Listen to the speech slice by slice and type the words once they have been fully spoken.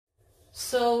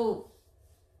So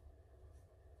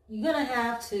you're going to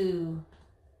have to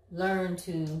learn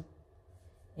to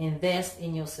invest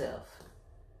in yourself.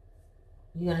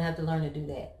 You're going to have to learn to do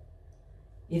that.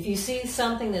 If you see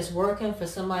something that's working for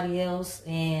somebody else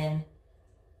and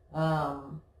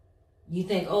you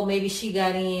think, oh, maybe she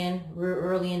got in real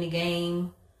early in the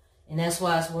game and that's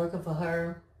why it's working for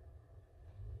her.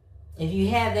 If you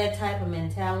have that type of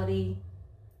mentality,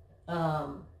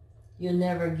 you'll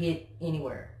never get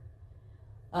anywhere.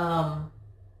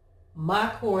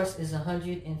 My course is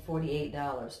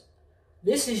 $148.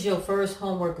 This is your first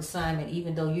homework assignment,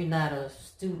 even though you're not a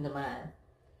student of mine.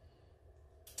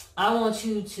 I want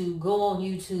you to go on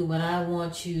YouTube and I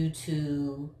want you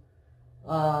to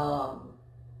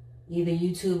either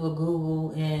YouTube or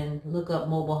Google and look up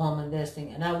mobile home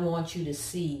investing, and I want you to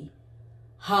see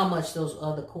how much those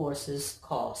other courses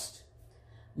cost.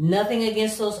 Nothing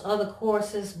against those other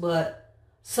courses, but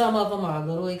some of them are a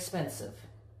little expensive.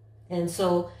 And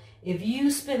so if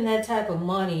you spend that type of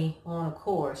money on a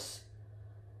course,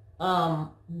 when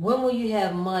will you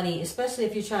have money, especially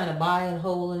if you're trying to buy and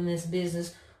hold in this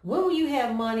business, when will you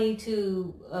have money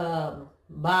to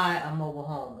buy a mobile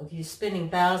home? If you're spending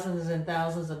thousands and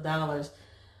thousands of dollars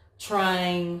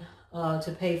trying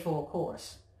to pay for a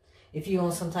course, if you're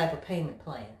on some type of payment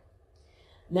plan.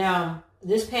 Now,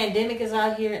 this pandemic is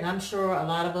out here, and I'm sure a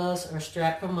lot of us are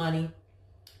strapped for money,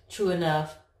 true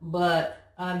enough,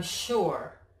 but I'm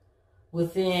sure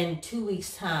within 2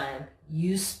 weeks' time,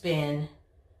 you spend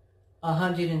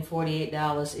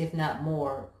 $148, if not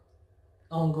more,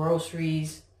 on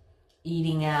groceries,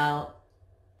 eating out,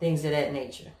 things of that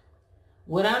nature.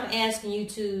 What I'm asking you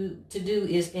to do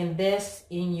is invest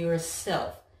in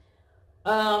yourself.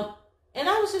 And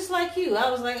I was just like you.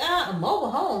 I was like, mobile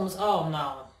homes, oh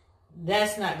no,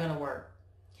 that's not going to work.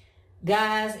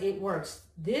 Guys, it works.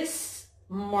 This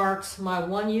marks my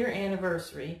 1-year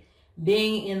anniversary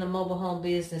being in the mobile home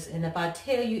business. And if I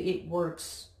tell you it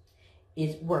works,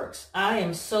 it works. I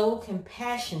am so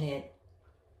compassionate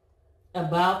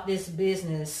about this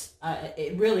business.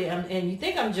 It really, and you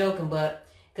think I'm joking, but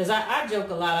because I joke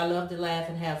a lot, I love to laugh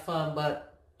and have fun, but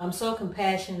I'm so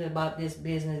compassionate about this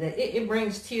business that it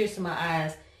brings tears to my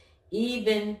eyes,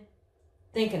 even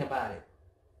thinking about it.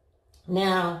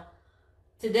 Now,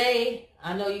 today,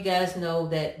 I know you guys know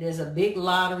that there's a big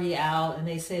lottery out, and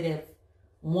they said if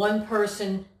one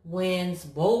person wins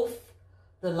both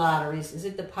the lotteries, is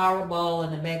it the Powerball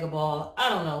and the Mega Ball? I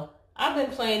don't know. I've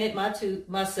been playing it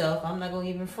myself. I'm not going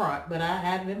to even front, but I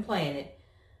have been playing it.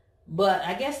 But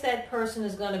I guess that person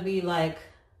is going to be like,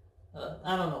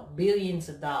 I don't know, billions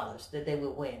of dollars that they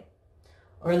would win.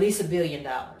 Or at least $1 billion.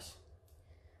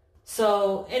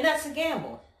 So, and that's a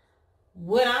gamble.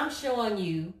 What I'm showing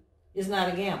you is not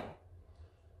a gamble.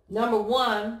 Number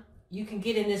one, you can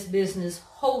get in this business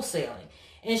wholesaling.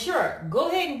 And sure, go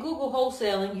ahead and Google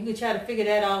wholesaling. You can try to figure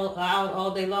that out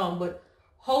all day long. But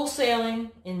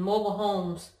wholesaling in mobile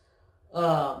homes,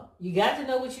 you got to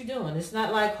know what you're doing. It's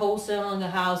not like wholesaling a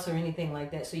house or anything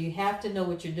like that. So you have to know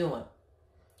what you're doing.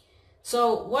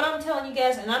 So what I'm telling you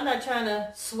guys, and I'm not trying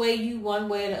to sway you one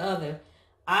way or the other,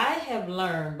 I have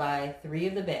learned by three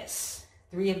of the best.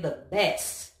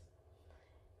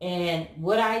 And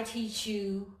what I teach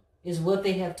you is what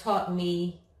they have taught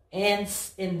me and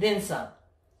then some.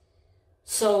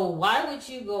 So why would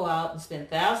you go out and spend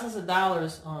thousands of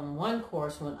dollars on one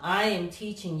course when I am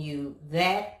teaching you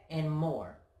that and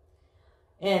more?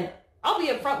 And I'll be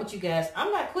upfront with you guys.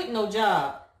 I'm not quitting no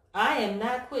job. I am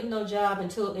not quitting no job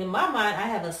until, in my mind, I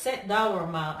have a set dollar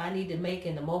amount I need to make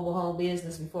in the mobile home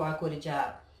business before I quit a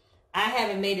job. I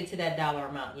haven't made it to that dollar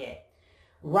amount yet.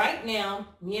 Right now,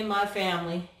 me and my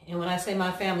family, and when I say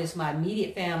my family, it's my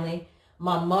immediate family,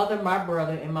 my mother, my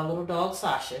brother, and my little dog,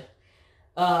 Sasha.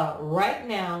 Right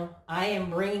now,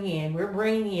 we're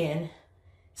bringing in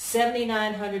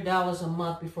 $7,900 a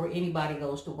month before anybody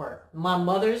goes to work. My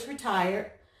mother is retired.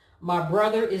 My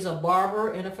brother is a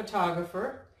barber and a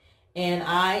photographer. And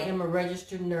I am a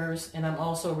registered nurse, and I'm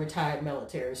also retired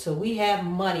military. So we have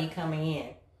money coming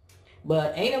in.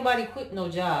 But ain't nobody quitting no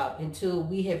job until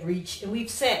we have reached, and we've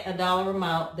set a dollar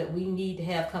amount that we need to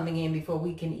have coming in before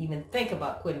we can even think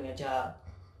about quitting a job.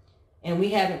 And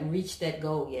we haven't reached that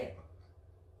goal yet.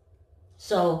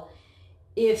 So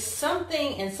if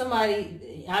something and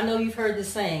somebody, I know you've heard the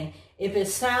saying, if it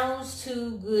sounds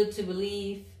too good to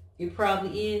believe, it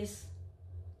probably is.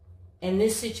 And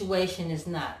this situation is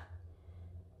not.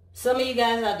 Some of you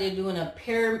guys out there doing a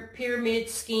pyramid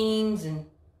schemes and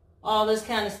all this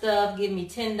kind of stuff, give me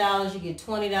 $10, you get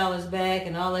 $20 back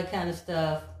and all that kind of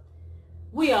stuff.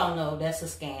 We all know that's a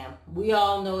scam. We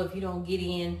all know if you don't get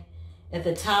in at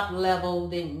the top level,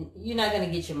 then you're not going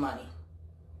to get your money.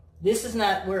 This is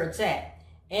not where it's at.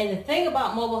 And the thing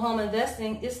about mobile home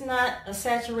investing, it's not a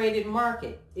saturated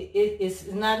market. It's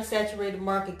not a saturated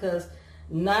market because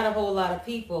not a whole lot of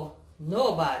people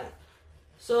know about it.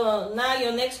 So now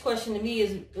your next question to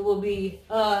me will be,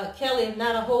 Kelly, if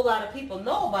not a whole lot of people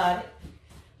know about it,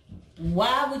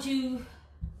 why would you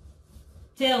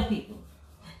tell people?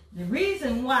 The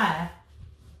reason why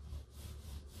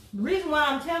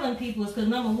I'm telling people is because,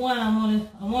 number one,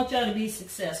 I want y'all to be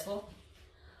successful.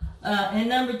 And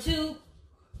number two,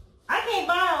 I can't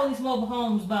buy all these mobile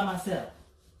homes by myself.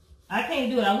 I can't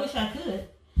do it. I wish I could.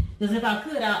 Because if I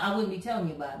could, I wouldn't be telling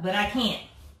you about it. But I can't.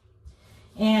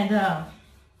 And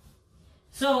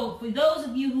so for those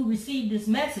of you who received this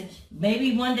message,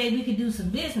 maybe one day we could do some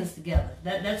business together.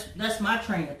 That's my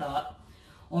train of thought.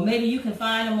 Or maybe you can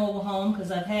find a mobile home, because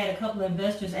I've had a couple of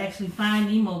investors actually find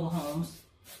me mobile homes,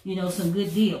 you know, some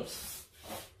good deals.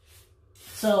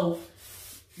 So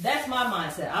that's my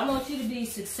mindset. I want you to be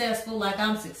successful like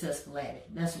I'm successful at it.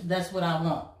 That's what I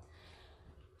want.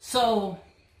 So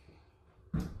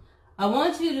I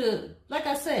want you to, like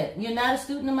I said, you're not a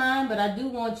student of mine, but I do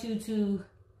want you to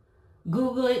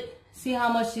Google it, see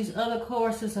how much these other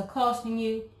courses are costing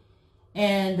you,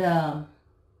 and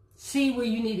see where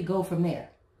you need to go from there.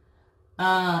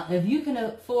 If you can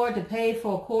afford to pay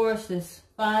for a course that's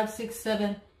 $5,000,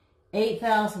 $6,000, $7,000,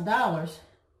 $8,000,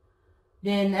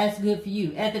 then that's good for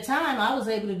you. At the time, I was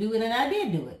able to do it, and I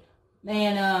did do it.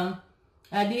 And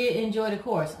I did enjoy the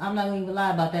course. I'm not going to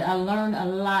lie about that. I learned a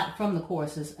lot from the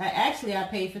courses. I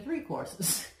paid for 3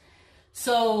 courses.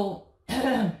 So,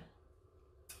 and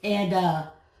when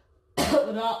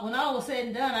all was said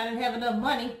and done, I didn't have enough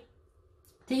money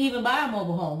to even buy a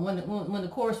mobile home when the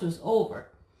course was over.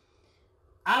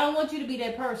 I don't want you to be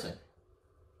that person.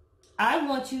 I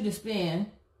want you to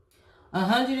spend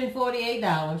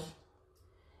 $148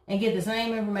 and get the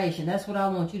same information. That's what I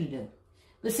want you to do.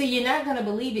 But see, you're not going to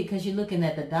believe it because you're looking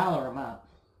at the dollar amount.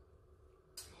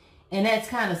 And that's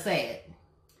kind of sad.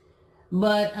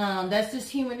 But that's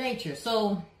just human nature.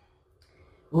 So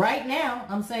right now,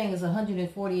 I'm saying it's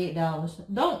 $148.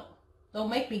 Don't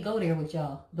make me go there with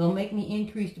y'all. Don't make me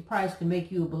increase the price to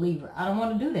make you a believer. I don't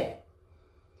want to do that.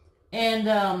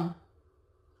 And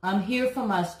I'm here for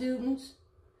my students.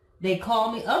 They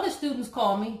call me. Other students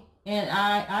call me. And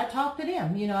I talk to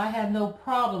them. You know, I have no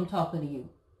problem talking to you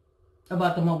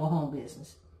about the mobile home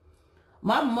business.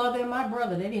 My mother and my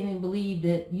brother, they didn't even believe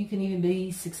that you can even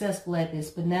be successful at this.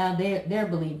 But now they're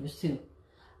believers too.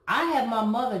 I have my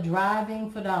mother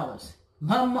driving for dollars.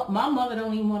 My mother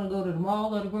don't even want to go to the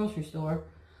mall or the grocery store.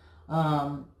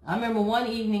 I remember one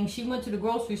evening she went to the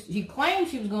grocery store. She claimed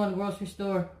she was going to the grocery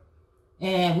store.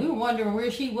 And we were wondering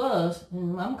where she was.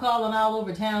 And I'm calling all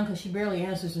over town because she barely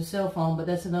answers her cell phone, but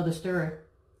that's another story.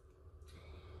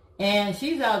 And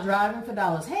she's out driving for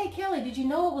dollars. Hey, Kelly, did you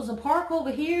know it was a park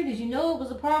over here? Did you know it was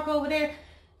a park over there?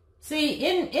 See,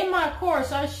 in my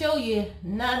course, I show you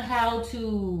not how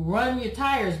to run your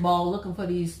tires ball looking for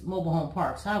these mobile home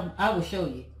parks. I will show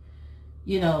you.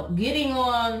 You know, getting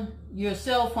on your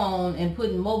cell phone and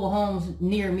putting mobile homes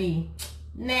near me,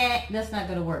 nah, that's not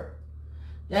going to work.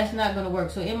 That's not going to work.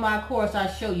 So in my course, I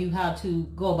show you how to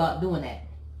go about doing that.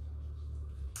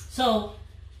 So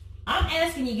I'm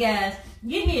asking you guys,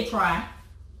 give me a try.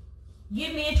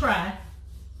 Give me a try.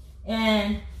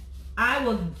 And I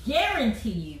will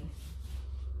guarantee you,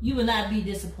 you will not be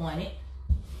disappointed.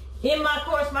 In my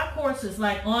course is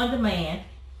like on demand.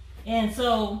 And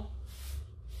so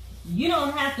you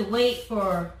don't have to wait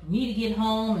for me to get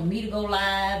home and me to go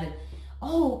live.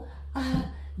 And,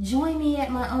 join me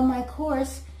on my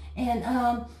course, and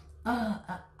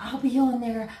I'll be on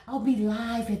there. I'll be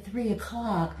live at 3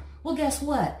 o'clock. Well, guess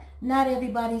what? Not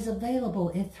everybody's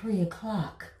available at 3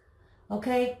 o'clock.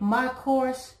 Okay? My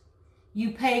course,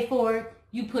 you pay for it,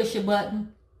 you push a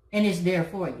button, and it's there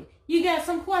for you. You got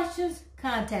some questions?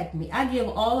 Contact me. I give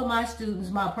all of my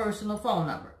students my personal phone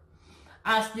number.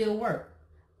 I still work.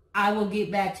 I will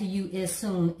get back to you as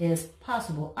soon as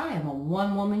possible. I am a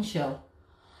one-woman show.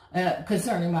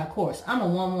 Concerning my course. I'm a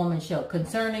one-woman show.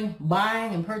 Concerning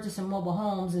buying and purchasing mobile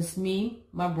homes, it's me,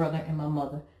 my brother, and my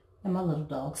mother, and my little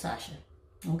dog, Sasha.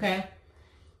 Okay?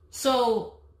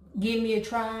 So, give me a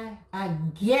try. I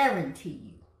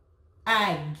guarantee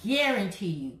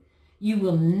you, you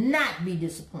will not be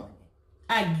disappointed.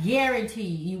 I guarantee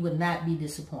you will not be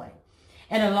disappointed.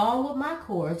 And along with my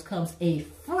course comes a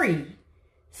free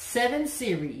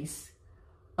 7-series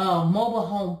mobile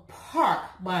home park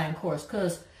buying course.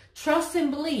 Because trust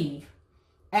and believe,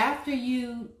 after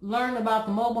you learn about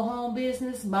the mobile home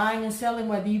business, buying and selling,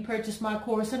 whether you purchase my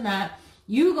course or not,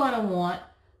 you're going to want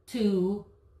to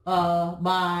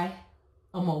buy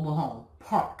a mobile home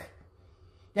park.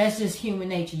 That's just human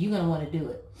nature. You're going to want to do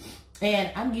it.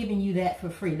 And I'm giving you that for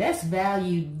free. That's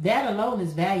valued, that alone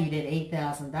is valued at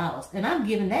 $8,000. And I'm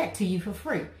giving that to you for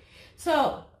free.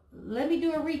 So let me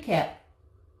do a recap.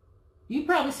 You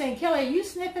probably saying, Kelly, are you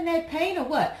sniffing that paint or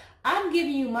what? I'm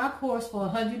giving you my course for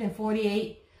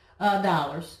 $148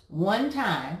 one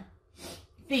time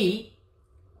fee.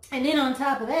 And then on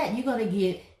top of that, you're going to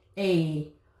get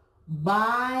a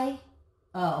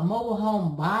mobile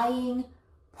home buying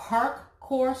park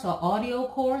course or audio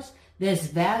course that's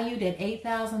valued at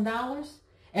 $8,000.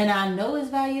 And I know it's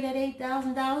valued at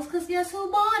 $8,000 because guess who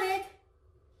bought it?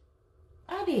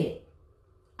 I did.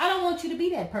 I don't want you to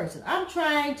be that person. I'm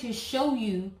trying to show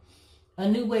you a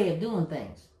new way of doing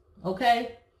things.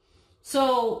 Okay?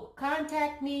 So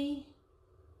contact me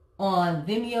on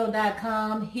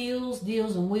vimeo.com, Heels,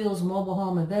 Deals, and Wheels Mobile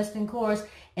Home Investing Course,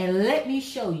 and let me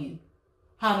show you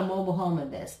how to mobile home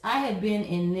invest. I have been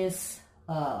in this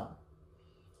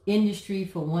industry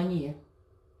for 1 year.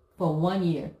 For 1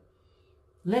 year.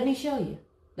 Let me show you.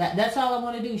 That's all I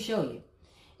want to do, show you.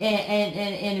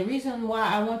 And the reason why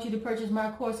I want you to purchase my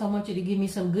course, I want you to give me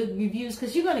some good reviews,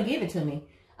 because you're going to give it to me.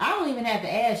 I don't even have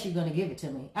to ask, you're going to give it to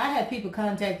me. I have people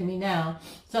contacting me now.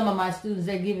 Some of my students,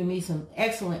 they're giving me some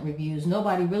excellent reviews.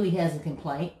 Nobody really has a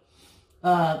complaint.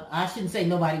 I shouldn't say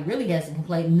nobody really has a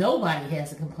complaint. Nobody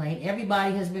has a complaint.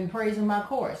 Everybody has been praising my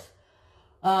course.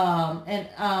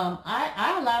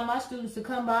 I allow my students to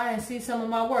come by and see some of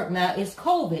my work. Now, it's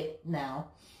COVID now.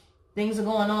 Things are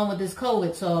going on with this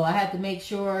COVID, so I have to make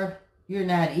sure you're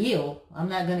not ill. I'm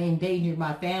not going to endanger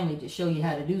my family to show you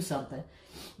how to do something.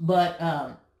 But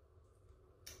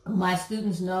my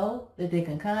students know that they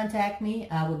can contact me.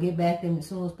 I will get back to them as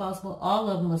soon as possible. All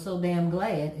of them are so damn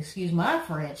glad, excuse my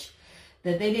French,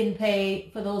 that they didn't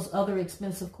pay for those other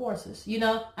expensive courses, you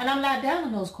know. And I'm not down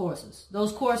on those courses.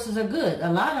 Those courses are good.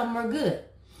 A lot of them are good.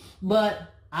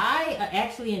 But I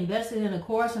actually invested in a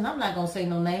course, and I'm not going to say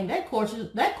no name. That course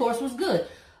was good.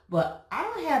 But I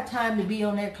don't have time to be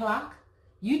on that clock.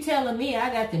 You telling me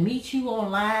I got to meet you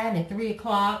online at 3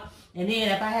 o'clock, and then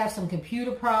if I have some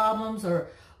computer problems or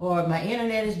my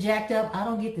internet is jacked up, I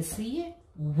don't get to see it?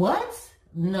 What?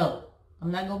 No.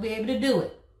 I'm not going to be able to do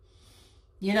it.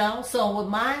 You know, so with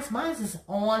mine's is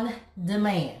on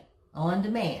demand. On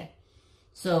demand.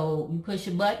 So you push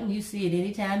a button, you see it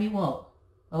anytime you want.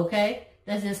 Okay?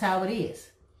 That's just how it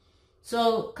is.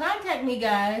 So contact me,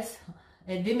 guys,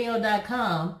 at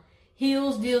vimeo.com,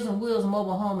 Heels, Deals, and Wheels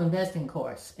Mobile Home Investing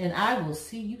Course. And I will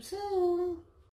see you soon.